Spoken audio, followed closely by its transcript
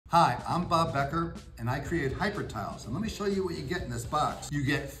Hi, I'm Bob Becker, and I create HyperTiles. And let me show you what you get in this box. You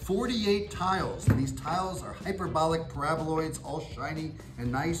get 48 tiles, and these tiles are hyperbolic paraboloids, all shiny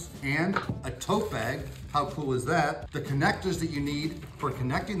and nice, and a tote bag. How cool is that? The connectors that you need for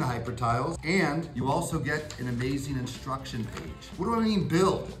connecting the HyperTiles, and you also get an amazing instruction page. What do I mean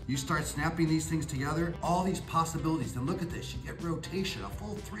build? You start snapping these things together, all these possibilities. And look at this, you get rotation, a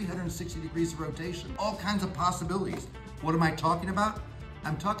full 360 degrees of rotation, all kinds of possibilities. What am I talking about?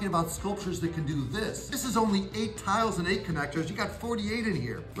 I'm talking about sculptures that can do this. This is only 8 tiles and 8 connectors. You got 48 in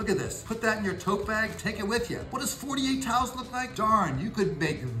here. Look at this. Put that in your tote bag, take it with you. What does 48 tiles look like? Darn, you could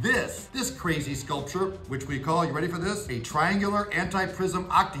make this crazy sculpture, which we call, you ready for this? A triangular anti-prism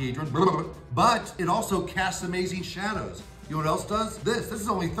octahedron, but it also casts amazing shadows. You know what else does? This is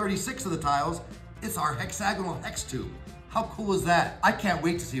only 36 of the tiles. It's our hexagonal hex tube. How cool is that? I can't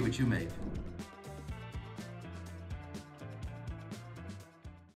wait to see what you make.